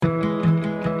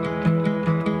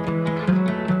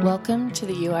Welcome to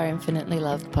the You Are Infinitely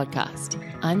Loved podcast.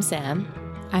 I'm Sam.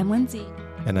 I'm Lindsay.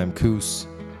 And I'm Koos.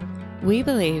 We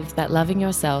believe that loving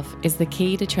yourself is the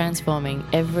key to transforming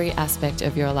every aspect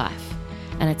of your life.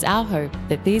 And it's our hope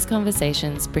that these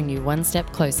conversations bring you one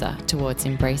step closer towards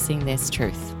embracing this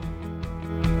truth.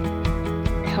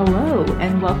 Hello,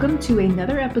 and welcome to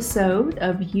another episode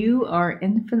of You Are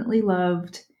Infinitely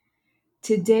Loved.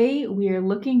 Today, we are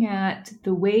looking at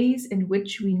the ways in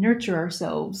which we nurture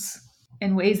ourselves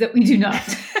and ways that we do not.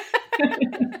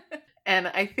 And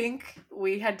I think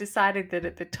we had decided that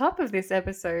at the top of this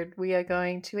episode, we are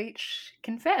going to each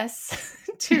confess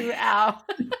to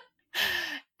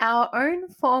our own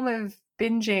form of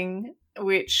binging,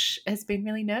 which has been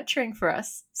really nurturing for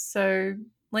us. So,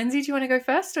 Lindsay, do you want to go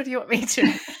first or do you want me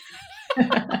to?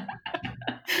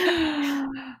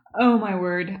 Oh my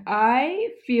word.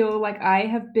 I feel like I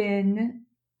have been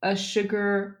a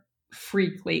sugar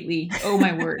freak lately. Oh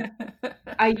my word.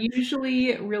 I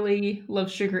usually really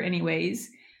love sugar anyways,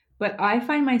 but I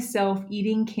find myself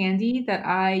eating candy that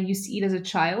I used to eat as a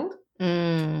child.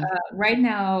 Right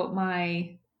now,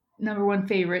 my number one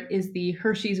favorite is the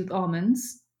Hershey's with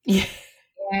almonds. Yeah.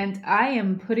 And I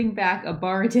am putting back a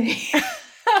bar a day.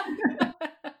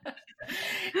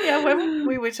 Yeah, when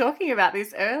we were talking about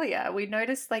this earlier, we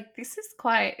noticed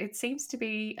it seems to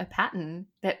be a pattern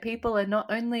that people are not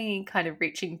only kind of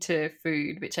reaching to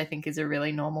food, which I think is a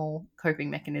really normal coping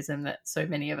mechanism that so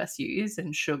many of us use,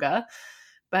 and sugar,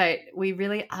 but we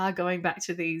really are going back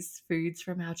to these foods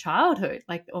from our childhood,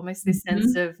 like almost this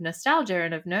sense of nostalgia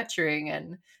and of nurturing.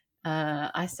 And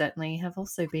I certainly have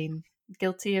also been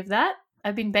guilty of that.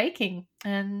 I've been baking,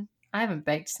 and I haven't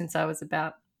baked since I was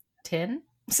about 10.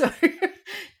 So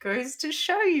goes to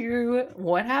show you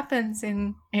what happens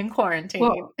in quarantine.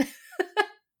 Well,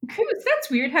 that's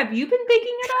weird. Have you been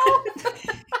baking at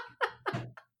all?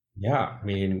 Yeah, I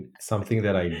mean, something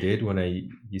that I did when I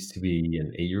used to be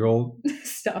an 8-year-old.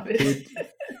 Stop it. Kid.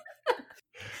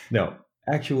 No,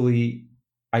 actually,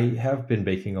 I have been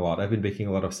baking a lot. I've been baking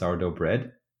a lot of sourdough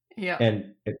bread. Yeah.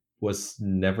 And it was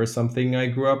never something I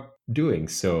grew up doing.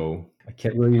 So I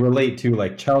can't really relate to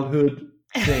like childhood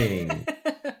thing.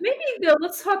 Maybe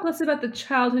let's talk less about the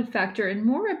childhood factor and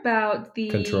more about the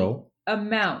Control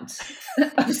amount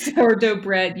of sourdough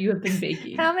bread you have been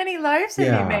baking. How many loaves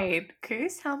have you made,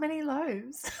 Koos? How many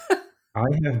loaves? I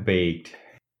have baked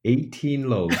 18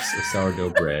 loaves of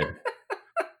sourdough bread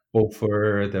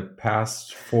over the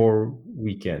past 4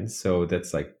 weekends. So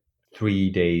that's like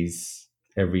 3 days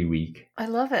every week. I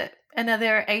love it. And are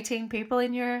there 18 people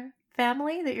in your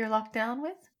family that you're locked down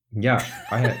with? Yeah,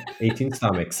 I had 18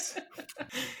 stomachs.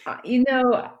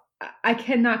 I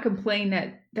cannot complain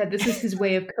that this is his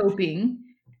way of coping.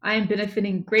 I am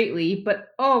benefiting greatly, but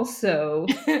also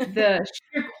the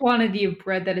sheer quantity of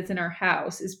bread that is in our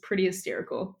house is pretty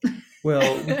hysterical.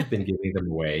 Well, we've been giving them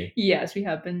away. Yes, we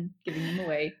have been giving them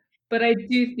away. But I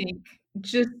do think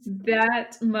just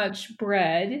that much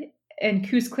bread and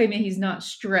Koos claiming he's not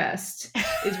stressed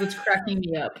is what's cracking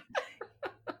me up.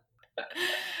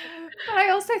 I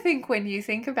also think when you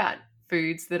think about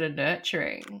foods that are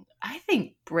nurturing, I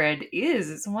think bread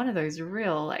it's one of those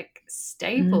real like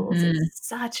staples. Mm-hmm. It's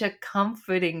such a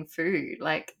comforting food.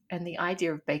 And the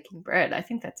idea of baking bread, I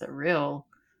think that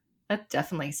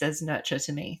definitely says nurture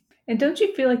to me. And don't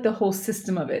you feel like the whole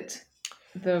system of it,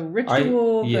 the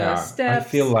ritual, the steps? I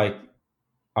feel like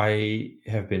I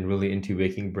have been really into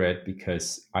baking bread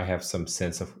because I have some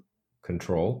sense of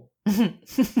control.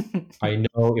 I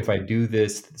know if I do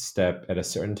this step at a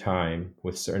certain time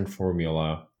with certain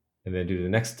formula and then do the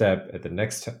next step at the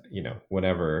next,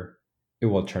 whatever, it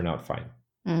will turn out fine.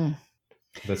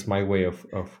 That's my way of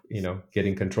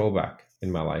getting control back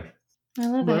in my life. I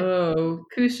love it. Whoa,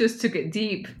 Koos just took it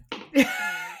deep.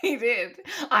 He did.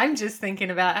 I'm just thinking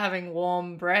about having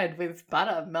warm bread with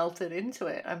butter melted into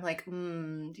it. I'm like,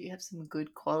 do you have some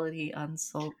good quality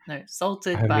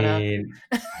salted butter? I mean,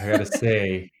 I gotta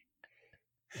say,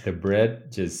 the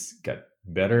bread just got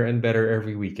better and better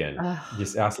every weekend.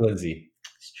 Just ask Lindsay.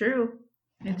 It's true.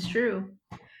 It's true.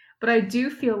 But I do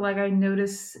feel like I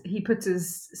notice he puts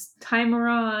his timer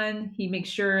on. He makes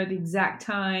sure the exact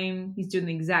time. He's doing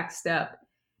the exact step.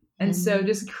 And so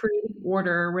just creating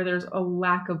order where there's a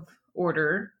lack of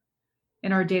order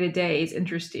in our day-to-day is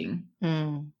interesting.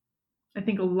 I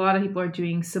think a lot of people are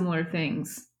doing similar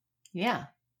things. Yeah.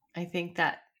 I think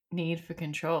that need for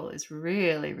control is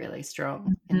really, really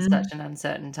strong in such an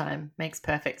uncertain time. Makes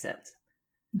perfect sense.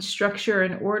 Structure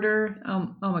and order.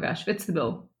 Oh my gosh, fits the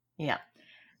bill. Yeah.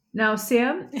 Now,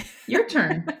 Sam, your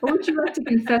turn. What would you like to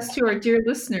confess to our dear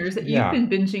listeners that you've been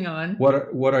binging on?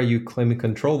 What are you claiming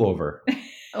control over?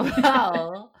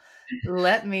 Well,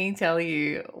 Let me tell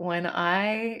you, when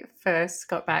I first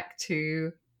got back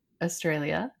to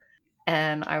Australia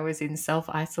and I was in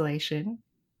self-isolation,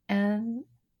 and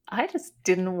I just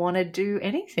didn't want to do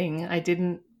anything. I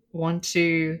didn't want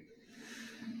to,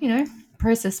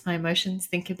 process my emotions,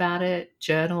 think about it,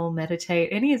 journal, meditate,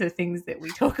 any of the things that we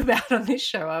talk about on this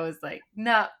show. I was like,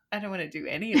 nah, I don't want to do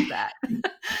any of that.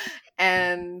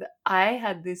 And I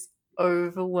had this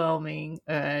overwhelming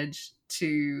urge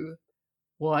to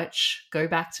go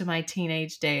back to my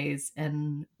teenage days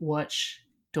and watch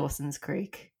Dawson's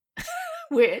Creek,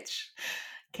 which,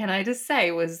 can I just say,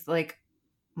 was like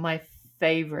my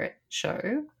favorite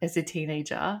show as a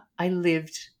teenager. I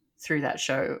lived through that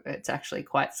show. It's actually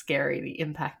quite scary, the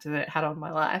impact that it had on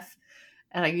my life.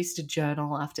 And I used to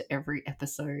journal after every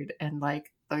episode, and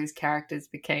like those characters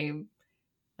became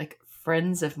like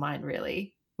friends of mine,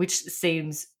 really, which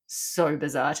seems so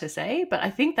bizarre to say, but I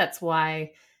think that's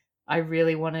why I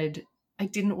wanted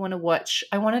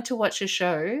to watch a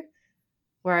show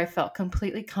where I felt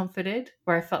completely comforted,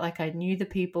 where I felt like I knew the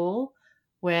people,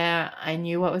 where I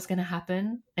knew what was going to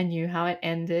happen, I knew how it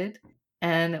ended,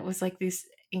 and it was like this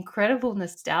incredible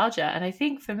nostalgia. And I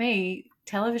think for me,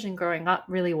 television growing up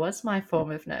really was my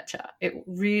form of nurture. It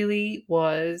really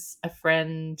was a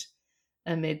friend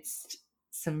amidst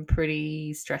some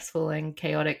pretty stressful and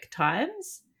chaotic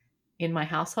times in my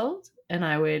household, and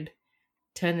I would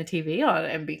turn the TV on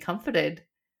and be comforted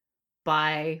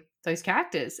by those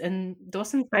characters. And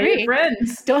Dawson's Creek,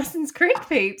 Dawson's Creek,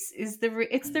 peeps, is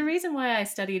it's the reason why I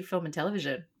studied film and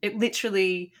television. It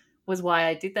literally was why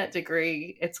I did that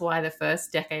degree. It's why the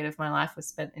first decade of my life was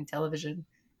spent in television,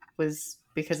 was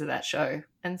because of that show.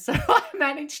 And so I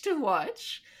managed to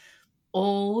watch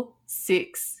all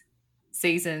 6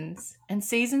 seasons, and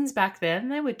seasons back then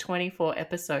they were 24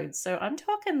 episodes, so I'm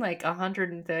talking like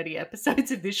 130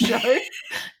 episodes of this show that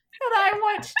I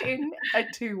watched in a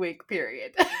 2-week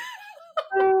period.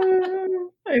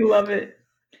 I love it.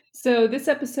 So this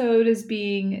episode is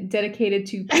being dedicated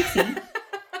to Pacey.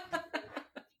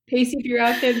 Pacey, if you're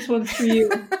out there, this one's for you.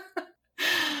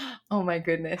 Oh my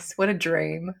goodness, what a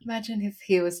dream. Imagine if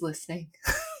he was listening.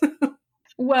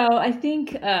 Well, I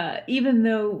think even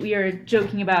though we are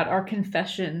joking about our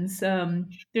confessions, they're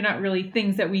not really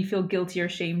things that we feel guilty or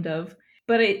ashamed of.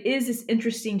 But it is just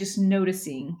interesting just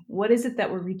noticing what is it that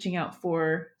we're reaching out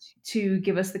for to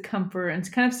give us the comfort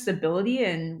and kind of stability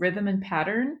and rhythm and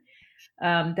pattern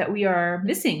that we are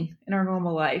missing in our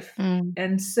normal life.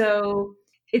 And so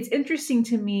it's interesting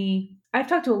to me. I've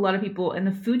talked to a lot of people, and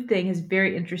the food thing is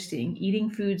very interesting.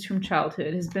 Eating foods from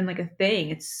childhood has been like a thing.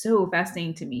 It's so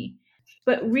fascinating to me.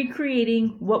 But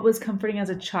recreating what was comforting as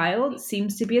a child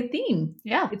seems to be a theme.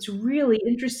 Yeah. It's really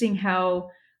interesting how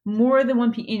more than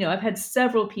one, I've had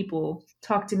several people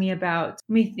talk to me about,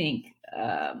 let me think.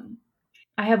 I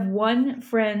have one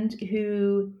friend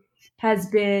who has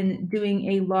been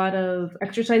doing a lot of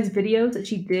exercise videos that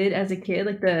she did as a kid,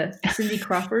 like the Cindy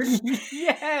Crawford.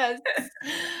 Yes.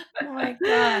 Oh my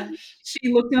gosh.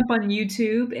 She looked up on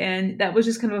YouTube, and that was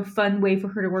just kind of a fun way for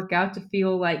her to work out, to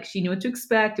feel like she knew what to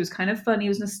expect. It was kind of funny. It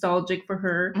was nostalgic for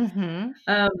her.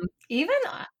 Even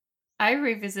I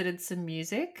revisited some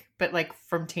music, but like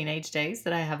from teenage days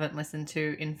that I haven't listened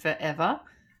to in forever.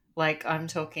 Like I'm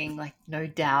talking like No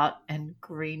Doubt and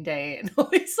Green Day and all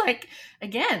these, like,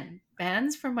 again,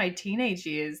 bands from my teenage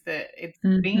years that it's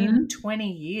been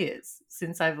 20 years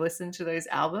since I've listened to those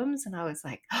albums, and I was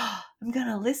like, oh, I'm going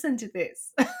to listen to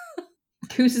this.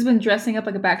 Koos has been dressing up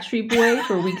like a Backstreet Boy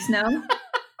for weeks now.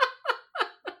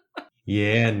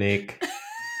 Yeah, Nick.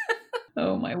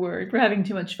 Oh my word, we're having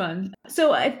too much fun.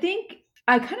 So I think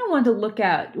I kind of want to look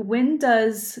at when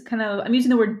does I'm using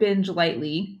the word binge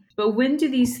lightly, but when do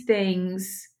these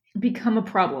things become a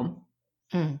problem?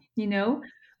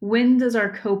 When does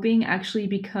our coping actually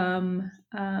become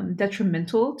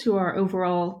detrimental to our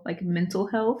overall like mental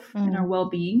health and our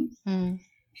well-being?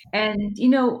 And,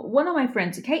 one of my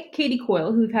friends, Katie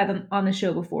Coyle, who we've had on the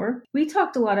show before, we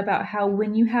talked a lot about how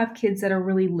when you have kids that are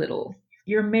really little,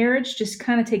 your marriage just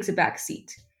kind of takes a back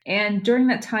seat. And during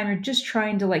that time, you're just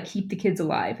trying to like keep the kids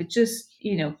alive. It's just,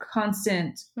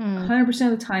 constant,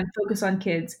 100% of the time, focus on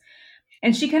kids.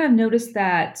 And she kind of noticed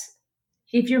that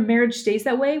if your marriage stays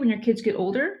that way when your kids get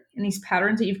older and these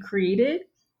patterns that you've created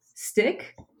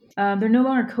stick, they're no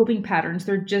longer coping patterns.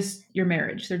 They're just your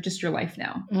marriage. They're just your life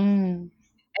now. And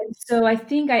so I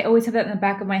think I always have that in the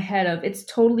back of my head of it's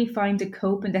totally fine to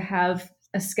cope and to have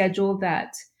a schedule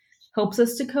that helps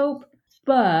us to cope,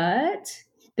 but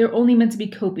they're only meant to be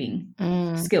coping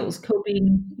skills,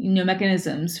 coping,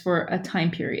 mechanisms for a time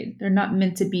period. They're not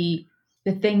meant to be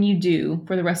the thing you do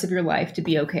for the rest of your life to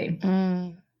be okay.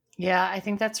 Yeah, I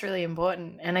think that's really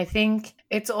important. And I think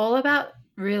it's all about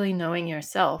really knowing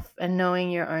yourself and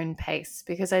knowing your own pace,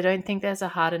 because I don't think there's a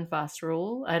hard and fast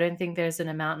rule. I don't think there's an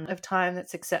amount of time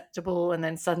that's acceptable and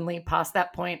then suddenly past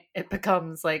that point it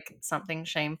becomes like something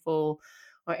shameful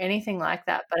or anything like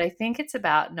that. But I think it's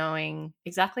about knowing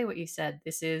exactly what you said.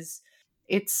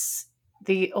 It's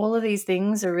all of these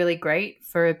things are really great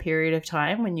for a period of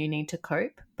time when you need to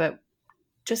cope, but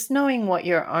just knowing what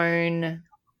your own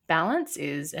balance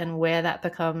is and where that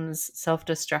becomes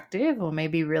self-destructive or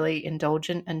maybe really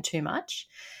indulgent and too much.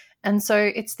 And so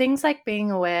it's things like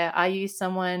being aware,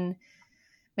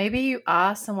 maybe you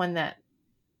are someone that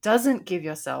doesn't give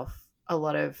yourself a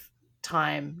lot of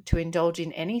time to indulge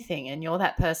in anything, and you're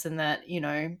that person that,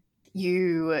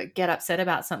 you get upset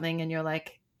about something and you're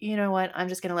like, you know what, I'm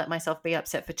just going to let myself be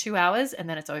upset for 2 hours and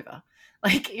then it's over.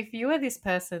 Like, if you are this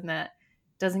person that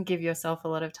doesn't give yourself a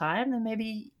lot of time, then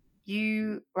maybe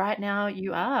you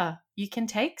can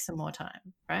take some more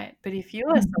time, right? But if you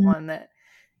are someone that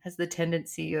has the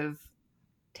tendency of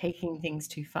taking things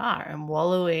too far and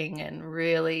wallowing and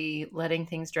really letting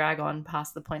things drag on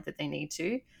past the point that they need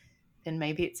to, then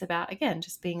maybe it's about, again,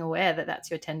 just being aware that that's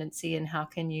your tendency and how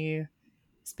can you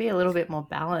just be a little bit more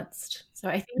balanced. So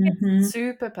I think it's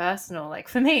super personal. Like,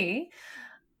 for me,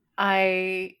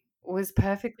 I was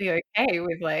perfectly okay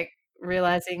with like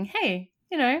realizing, hey,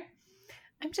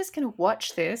 I'm just going to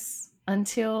watch this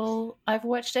until I've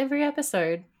watched every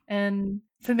episode. And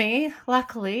for me,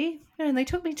 luckily, it only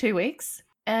took me 2 weeks.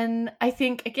 And I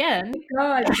think, again, Thank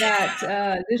God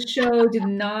that this show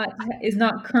is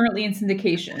not currently in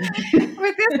syndication.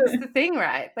 but this is the thing,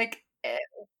 right? Like,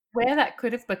 where that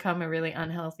could have become a really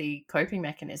unhealthy coping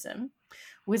mechanism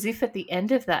was if at the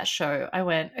end of that show I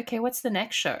went, okay, what's the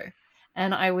next show?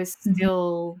 And I was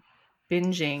still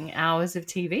binging hours of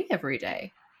TV every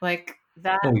day. Like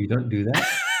that. Oh, you don't do that?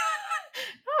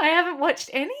 No, I haven't watched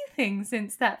anything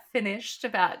since that finished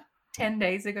about 10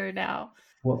 days ago now.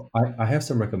 Well, I have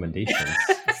some recommendations.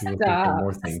 If you're looking for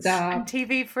more things. I'm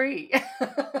TV free.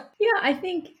 Yeah, I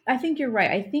think you're right.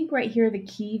 I think right here the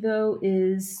key though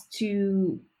is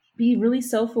to be really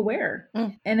self-aware.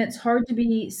 And it's hard to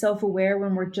be self-aware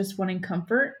when we're just wanting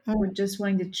comfort. We're just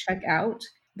wanting to check out.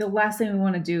 The last thing we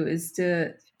want to do is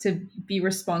to be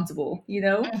responsible,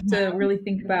 to really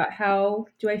think about, how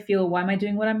do I feel? Why am I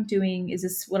doing what I'm doing? Is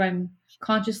this what I'm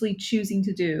consciously choosing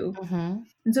to do?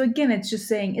 And so again, it's just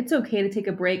saying it's okay to take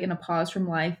a break and a pause from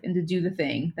life and to do the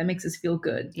thing that makes us feel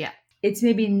good. Yeah. It's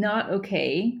maybe not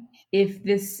okay if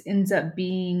this ends up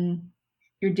being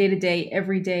your day-to-day,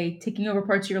 every day, taking over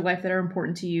parts of your life that are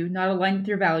important to you, not aligned with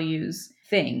your values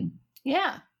thing.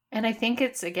 Yeah. And I think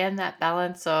it's, again, that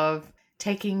balance of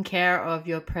taking care of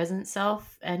your present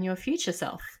self and your future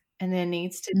self. And there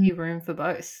needs to be room for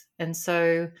both. And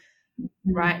so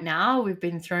right now we've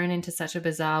been thrown into such a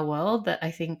bizarre world that I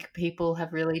think people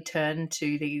have really turned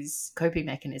to these coping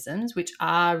mechanisms, which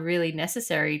are really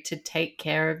necessary to take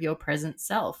care of your present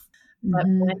self. But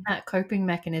when that coping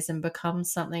mechanism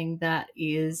becomes something that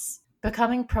is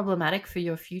becoming problematic for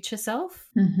your future self,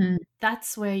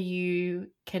 that's where you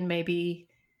can maybe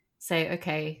say,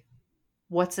 okay,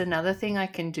 what's another thing I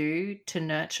can do to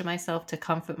nurture myself, to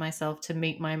comfort myself, to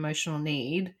meet my emotional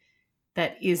need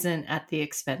that isn't at the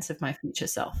expense of my future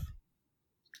self?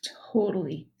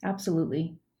 Totally.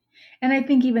 Absolutely. And I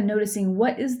think even noticing,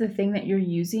 what is the thing that you're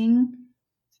using?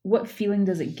 What feeling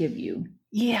does it give you?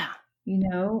 Yeah.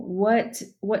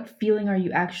 What feeling are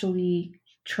you actually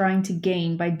trying to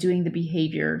gain by doing the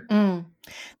behavior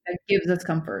that gives us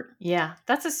comfort? Yeah,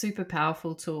 that's a super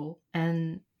powerful tool.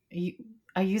 And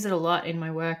I use it a lot in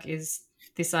my work, is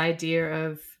this idea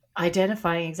of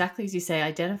identifying, exactly as you say,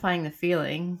 identifying the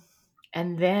feeling.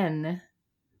 And then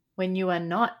when you are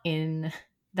not in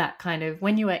that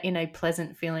when you are in a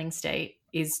pleasant feeling state,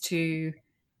 is to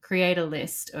create a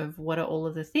list of what are all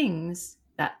of the things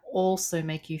that also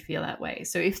make you feel that way.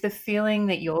 So if the feeling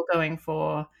that you're going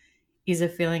for is a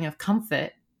feeling of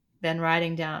comfort, then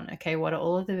writing down, okay, what are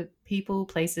all of the people,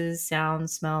 places,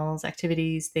 sounds, smells,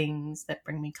 activities, things that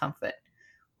bring me comfort?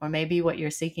 Or maybe what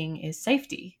you're seeking is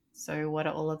safety. So what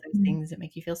are all of those things that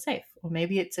make you feel safe? Or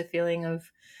maybe it's a feeling of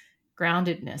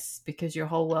groundedness because your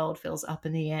whole world feels up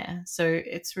in the air. So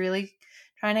it's really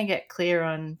trying to get clear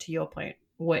on, to your point,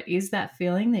 what is that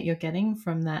feeling that you're getting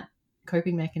from that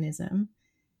coping mechanism,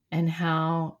 and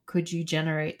how could you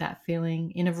generate that feeling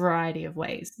in a variety of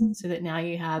ways so that now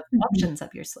you have options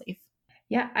up your sleeve.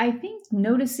 Yeah, I think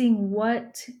noticing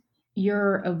what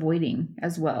you're avoiding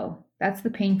as well. That's the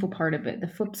painful part of it. The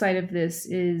flip side of this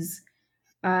is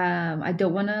I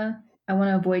want to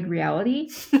avoid reality.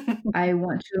 I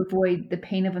want to avoid the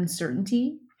pain of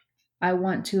uncertainty. I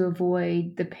want to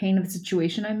avoid the pain of the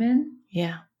situation I'm in.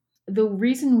 Yeah. The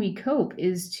reason we cope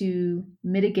is to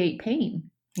mitigate pain.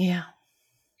 Yeah.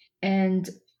 And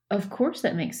of course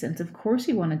that makes sense. Of course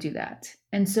we want to do that.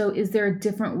 And so is there a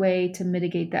different way to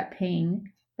mitigate that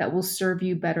pain that will serve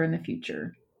you better in the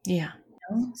future? Yeah.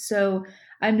 So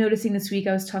I'm noticing this week,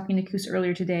 I was talking to Kus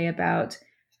earlier today about,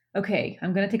 okay,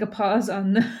 I'm going to take a pause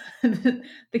on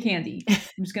the candy.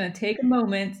 I'm just going to take a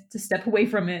moment to step away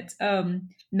from it.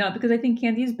 Not because I think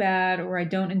candy is bad or I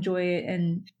don't enjoy it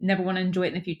and never want to enjoy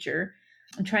it in the future.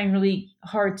 I'm trying really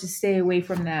hard to stay away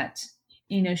from that,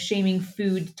 shaming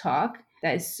food talk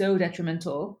that is so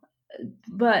detrimental.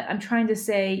 But I'm trying to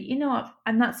say,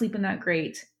 I'm not sleeping that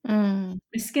great. My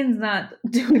skin's not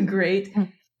doing great.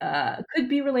 Could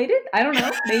be related. I don't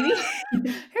know. Maybe. Who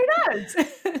knows?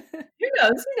 Who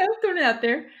knows? Throwing it out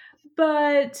there.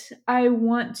 But I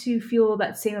want to feel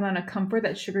that same amount of comfort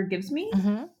that sugar gives me.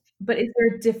 Mm-hmm. But is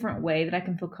there a different way that I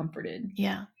can feel comforted?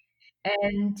 Yeah.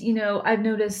 And, I've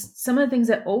noticed some of the things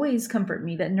that always comfort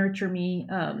me, that nurture me,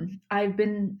 I've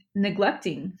been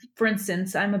neglecting. For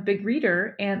instance, I'm a big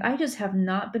reader and I just have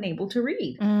not been able to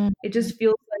read. It just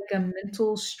feels like a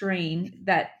mental strain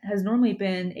that has normally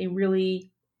been a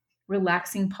really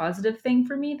relaxing, positive thing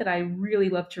for me that I really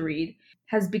love to read,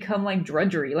 has become like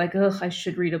drudgery. Like, ugh, I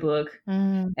should read a book.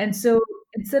 And so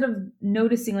instead of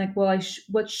noticing like, well,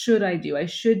 what should I do? I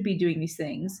should be doing these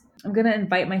things. I'm going to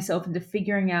invite myself into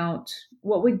figuring out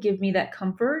what would give me that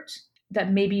comfort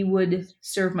that maybe would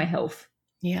serve my health.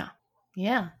 Yeah.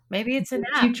 Yeah. Maybe it's a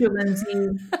nap. Future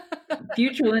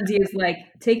Lindsay is like,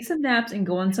 take some naps and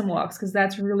go on some walks, because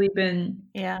that's really been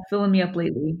filling me up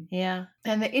lately. Yeah.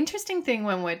 And the interesting thing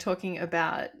when we're talking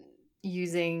about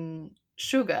using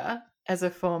sugar as a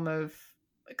form of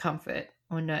comfort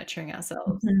or nurturing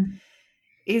ourselves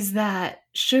is that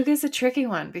sugar's a tricky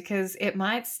one, because it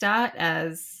might start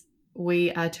as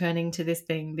we are turning to this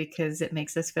thing because it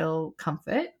makes us feel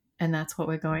comfort and that's what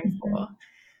we're going for.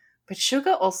 But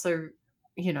sugar also,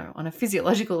 on a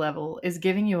physiological level is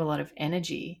giving you a lot of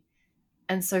energy.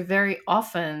 And so very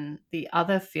often the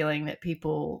other feeling that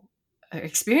people are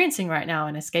experiencing right now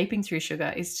and escaping through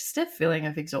sugar is just a feeling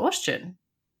of exhaustion.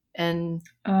 And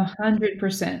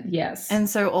 100%, yes. And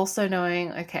so also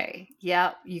knowing, okay,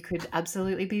 yeah, you could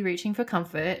absolutely be reaching for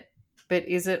comfort, but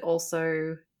is it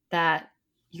also that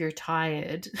you're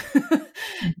tired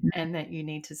and that you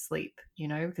need to sleep,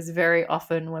 because very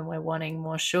often when we're wanting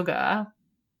more sugar,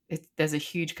 there's a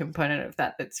huge component of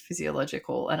that that's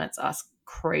physiological, and it's us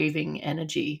craving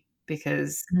energy,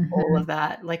 because all of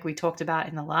that, like we talked about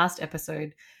in the last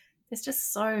episode, there's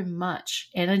just so much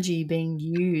energy being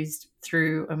used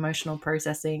through emotional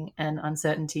processing and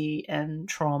uncertainty and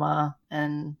trauma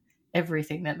and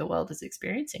everything that the world is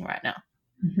experiencing right now.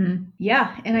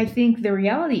 Yeah. And I think the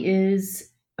reality is,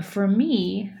 for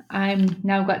me, I'm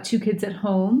now got 2 kids at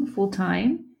home full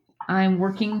time. I'm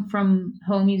working from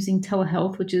home using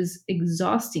telehealth, which is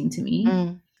exhausting to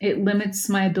me. It limits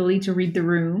my ability to read the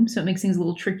room, so it makes things a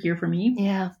little trickier for me.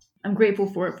 Yeah. I'm grateful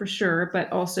for it for sure,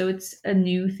 but also it's a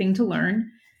new thing to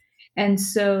learn. And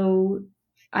so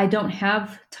I don't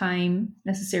have time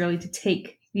necessarily to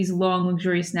take these long,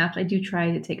 luxurious naps. I do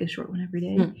try to take a short one every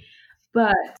day.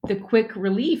 But the quick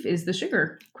relief is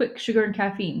the quick sugar and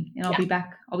caffeine, and I'll be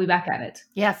back at it.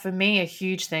 Yeah, for me, a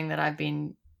huge thing that I've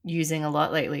been using a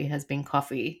lot lately has been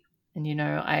coffee. And,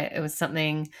 it was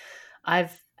something,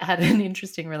 I've had an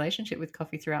interesting relationship with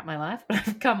coffee throughout my life, but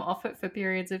I've come off it for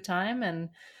periods of time. And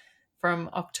from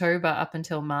October up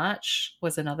until March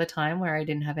was another time where I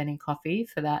didn't have any coffee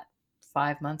for that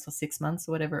 5 months or 6 months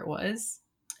or whatever it was.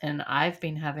 And I've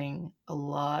been having a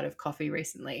lot of coffee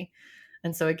recently.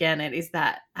 And so again, it is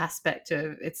that aspect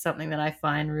of, it's something that I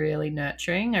find really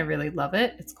nurturing. I really love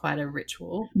it. It's quite a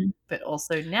ritual. But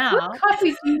also now, what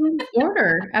coffee do you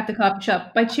order at the coffee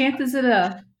shop? By chance, is it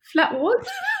a flat white?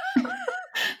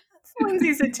 That's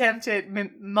Lindsay's attempt at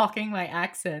mocking my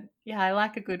accent. Yeah, I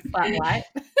like a good flat white.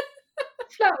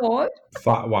 Flat white.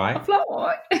 Flat white. A flat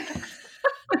white.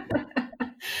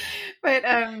 But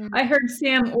I heard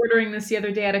Sam ordering this the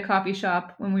other day at a coffee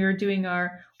shop when we were doing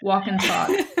our walk and talk,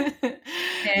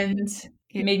 and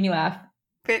it made me laugh.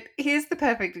 But here's the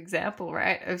perfect example,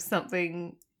 right, of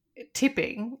something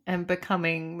tipping and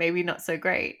becoming maybe not so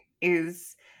great,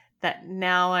 is that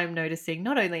now I'm noticing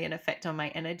not only an effect on my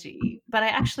energy, but I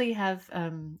actually have,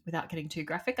 without getting too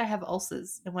graphic, I have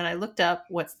ulcers. And when I looked up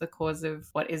what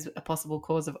is a possible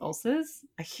cause of ulcers,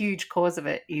 a huge cause of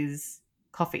it is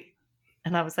coffee.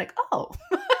 And I was like, oh,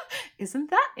 isn't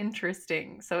that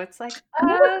interesting? So it's like,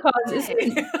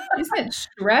 Isn't it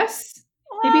stress?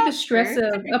 Maybe the Well, stress true.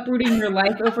 of uprooting your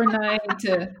life overnight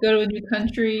to go to a new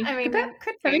country. I mean, Could that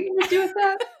could have be. anything to do with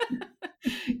that?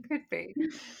 Could be.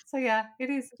 So yeah, it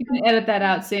is. You can edit that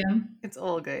out, Sam. It's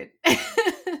all good.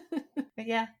 But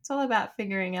yeah, it's all about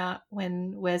figuring out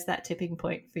where's that tipping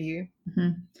point for you.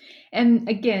 Mhm. And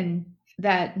again,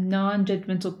 that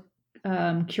non-judgmental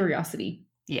curiosity,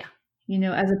 Yeah.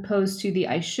 as opposed to the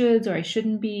I shoulds or I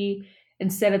shouldn't be.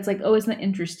 Instead, it's like, oh, isn't that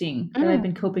interesting that I've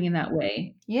been coping in that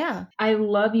way? Yeah. I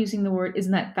love using the word,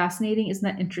 isn't that fascinating? Isn't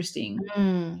that interesting?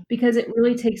 Mm. Because it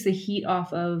really takes the heat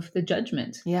off of the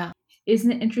judgment. Yeah.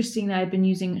 Isn't it interesting that I've been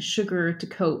using sugar to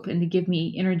cope and to give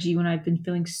me energy when I've been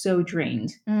feeling so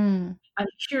drained? Mm. I'm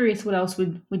curious what else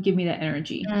would give me that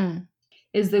energy. Mm.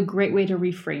 Is the great way to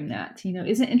reframe that.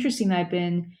 Isn't it interesting that I've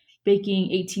been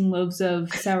baking 18 loaves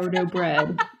of sourdough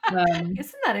bread?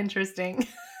 Isn't that interesting?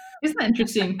 Isn't that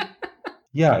interesting?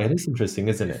 Yeah, it is interesting,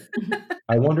 isn't it?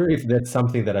 I wonder if that's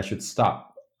something that I should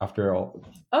stop after all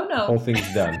Oh no, whole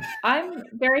thing's done. I'm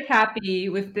very happy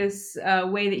with this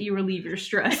way that you relieve your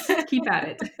stress. Keep at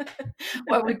it.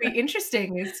 What would be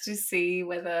interesting is to see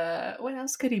what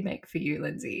else could he make for you,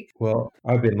 Lindsay? Well,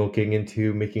 I've been looking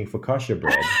into making focaccia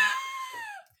bread.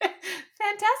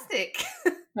 Fantastic.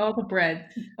 All the bread.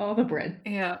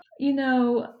 Yeah.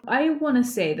 I want to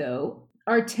say though,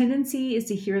 our tendency is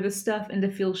to hear this stuff and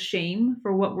to feel shame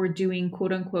for what we're doing,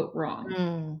 quote unquote,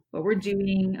 wrong. What we're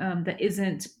doing that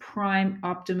isn't prime,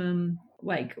 optimum,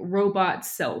 like robot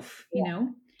self,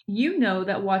 You know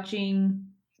that watching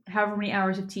however many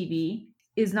hours of TV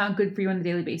is not good for you on a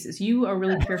daily basis. You are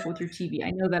really careful with your TV.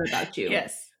 I know that about you.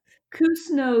 Yes. Koos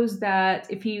knows that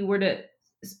if he were to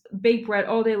bake bread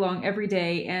all day long every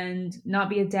day and not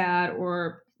be a dad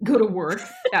or go to work,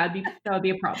 that would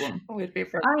be a problem. Would be a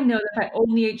problem. I know that if I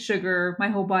only ate sugar, my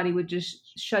whole body would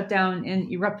just shut down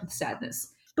and erupt with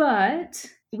sadness. But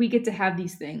we get to have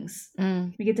these things.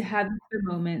 We get to have them for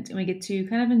the moment, and we get to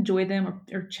kind of enjoy them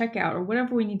or check out or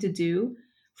whatever we need to do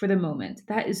for the moment.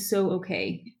 That is so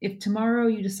okay. If tomorrow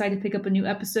you decide to pick up a new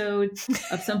episode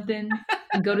of something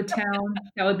and go to town,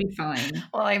 that would be fine.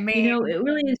 Well, I mean, it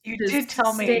really is. You just did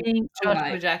tell me Joshua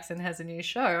alive. Jackson has a new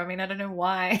show. I mean, I don't know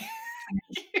why.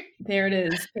 There it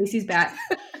is. Pacey's back.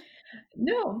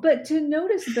 No, but to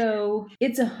notice though,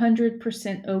 it's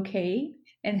 100% okay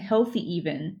and healthy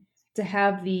even to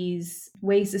have these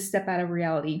ways to step out of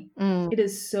reality. It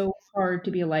is so hard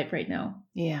to be alive right now.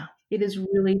 Yeah. It is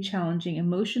really challenging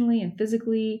emotionally and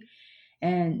physically,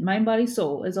 and mind, body,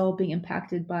 soul is all being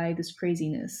impacted by this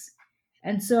craziness.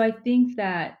 And so I think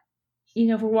that,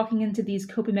 if we're walking into these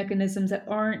coping mechanisms that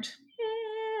aren't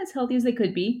as healthy as they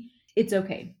could be, it's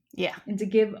okay. Yeah. And to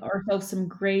give ourselves some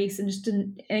grace and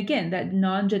and again, that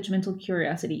non-judgmental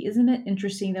curiosity. Isn't it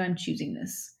interesting that I'm choosing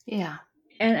this? Yeah.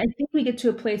 And I think we get to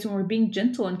a place when we're being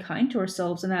gentle and kind to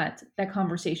ourselves in that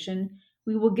conversation.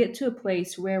 We will get to a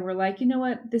place where we're like, you know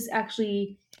what? This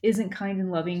actually isn't kind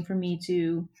and loving for me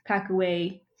to pack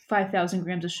away 5,000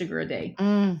 grams of sugar a day.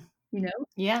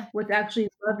 Yeah. What's actually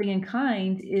loving and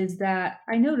kind is that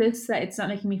I notice that it's not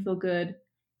making me feel good,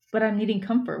 but I'm needing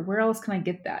comfort. Where else can I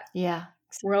get that? Yeah.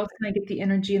 Where else can I get the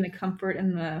energy and the comfort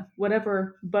and the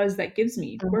whatever buzz that gives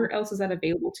me? Where else is that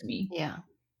available to me? Yeah.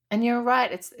 And you're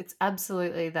right. It's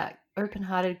absolutely that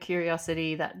open-hearted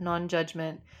curiosity, that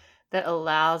non-judgment that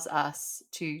allows us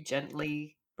to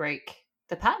gently break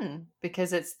the pattern,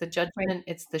 because it's the judgment,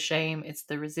 it's the shame, it's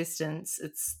the resistance,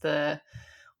 it's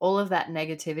all of that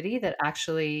negativity that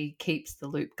actually keeps the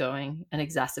loop going and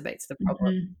exacerbates the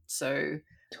problem. So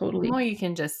totally, the more you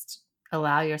can just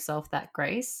allow yourself that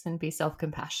grace and be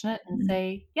self-compassionate and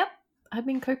say, yep, I've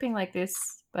been coping like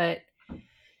this, but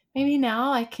maybe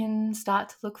now I can start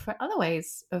to look for other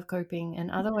ways of coping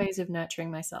and other ways of nurturing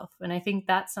myself. And I think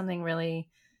that's something really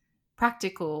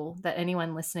practical that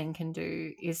anyone listening can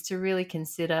do, is to really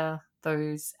consider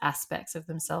those aspects of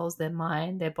themselves, their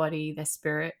mind, their body, their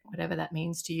spirit, whatever that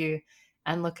means to you,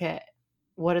 and look at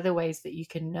what are the ways that you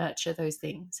can nurture those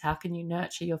things. How can you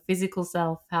nurture your physical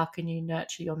self? How can you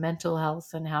nurture your mental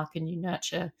health? And how can you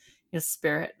nurture your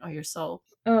spirit or your soul?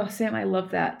 Oh, Sam, I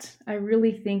love that. I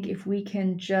really think if we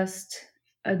can just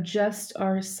adjust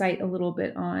our sight a little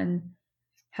bit on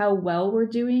how well we're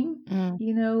doing,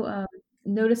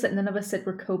 notice that none of us said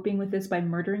we're coping with this by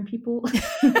murdering people.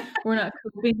 We're not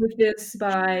coping with this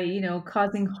by,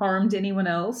 causing harm to anyone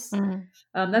else.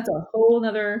 That's a whole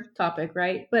nother topic,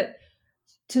 right? But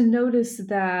to notice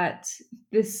that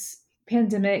this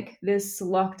pandemic, this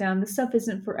lockdown, this stuff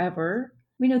isn't forever.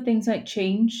 We know things might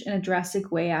change in a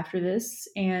drastic way after this,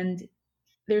 and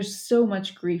there's so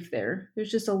much grief there.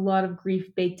 There's just a lot of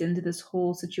grief baked into this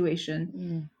whole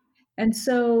situation. And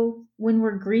so when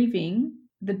we're grieving,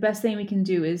 the best thing we can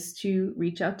do is to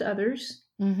reach out to others,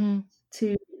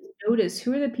 to notice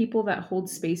who are the people that hold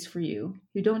space for you,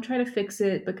 who don't try to fix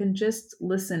it, but can just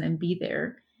listen and be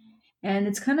there. And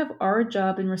it's kind of our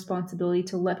job and responsibility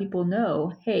to let people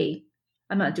know, hey,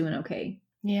 I'm not doing okay.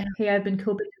 Yeah. Hey, I've been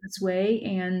coping this way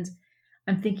and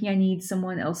I'm thinking I need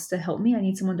someone else to help me. I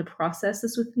need someone to process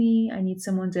this with me. I need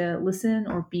someone to listen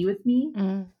or be with me.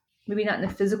 Maybe not in a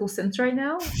physical sense right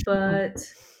now, but,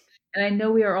 and I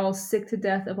know we are all sick to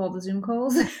death of all the Zoom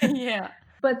calls. Yeah.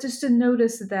 But just to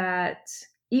notice that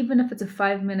even if it's a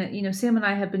 5-minute, Sam and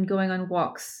I have been going on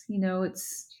walks,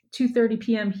 it's 2:30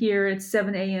 p.m. here, it's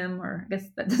 7 a.m. or I guess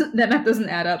that doesn't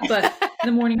add up, but in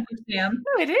the morning for Sam.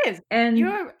 No, it is. And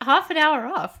you're half an hour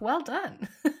off. Well done.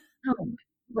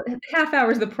 Half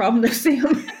hour is the problem there,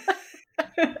 Sam.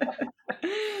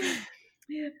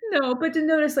 No, but to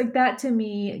notice like that to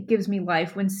me gives me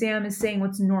life. When Sam is saying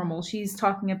what's normal, she's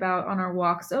talking about on our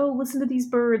walks, oh, listen to these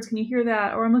birds. Can you hear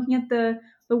that? Or I'm looking at the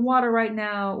water right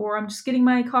now, or I'm just getting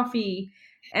my coffee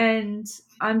and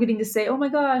I'm getting to say, oh my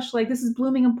gosh, like this is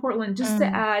blooming in Portland, just to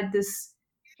add this,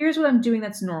 here's what I'm doing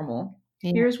that's normal.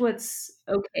 Yeah. Here's what's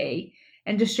okay.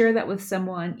 And just share that with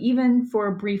someone, even for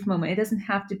a brief moment. It doesn't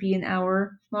have to be an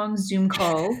hour-long Zoom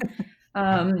call,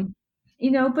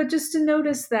 but just to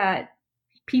notice that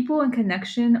people and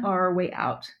connection are our way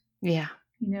out. Yeah.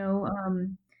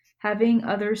 Having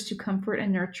others to comfort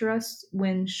and nurture us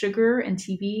when sugar and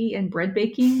TV and bread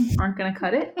baking aren't going to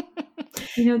cut it.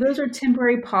 Those are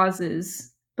temporary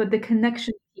pauses, but the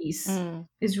connection piece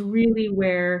is really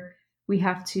where we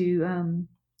have to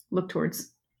look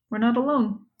towards. We're not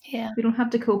alone. Yeah. We don't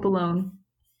have to cope alone.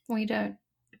 We don't.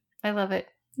 I love it.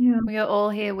 Yeah. We are all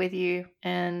here with you,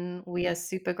 and we are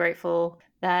super grateful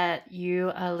that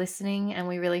you are listening, and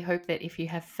we really hope that if you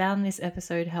have found this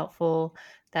episode helpful,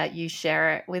 that you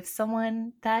share it with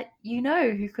someone that you know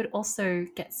who could also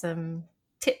get some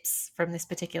tips from this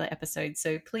particular episode.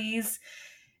 So please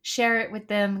share it with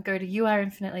them. Go to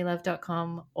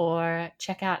youareinfinitelylove.com or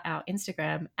check out our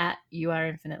Instagram at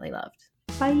youareinfinitelyloved.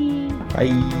 Bye.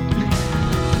 Bye.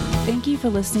 Thank you for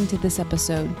listening to this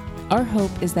episode. Our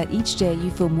hope is that each day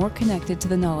you feel more connected to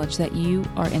the knowledge that you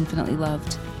are infinitely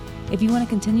loved. If you want to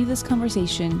continue this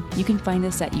conversation, you can find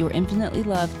us at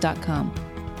yourinfinitelylove.com.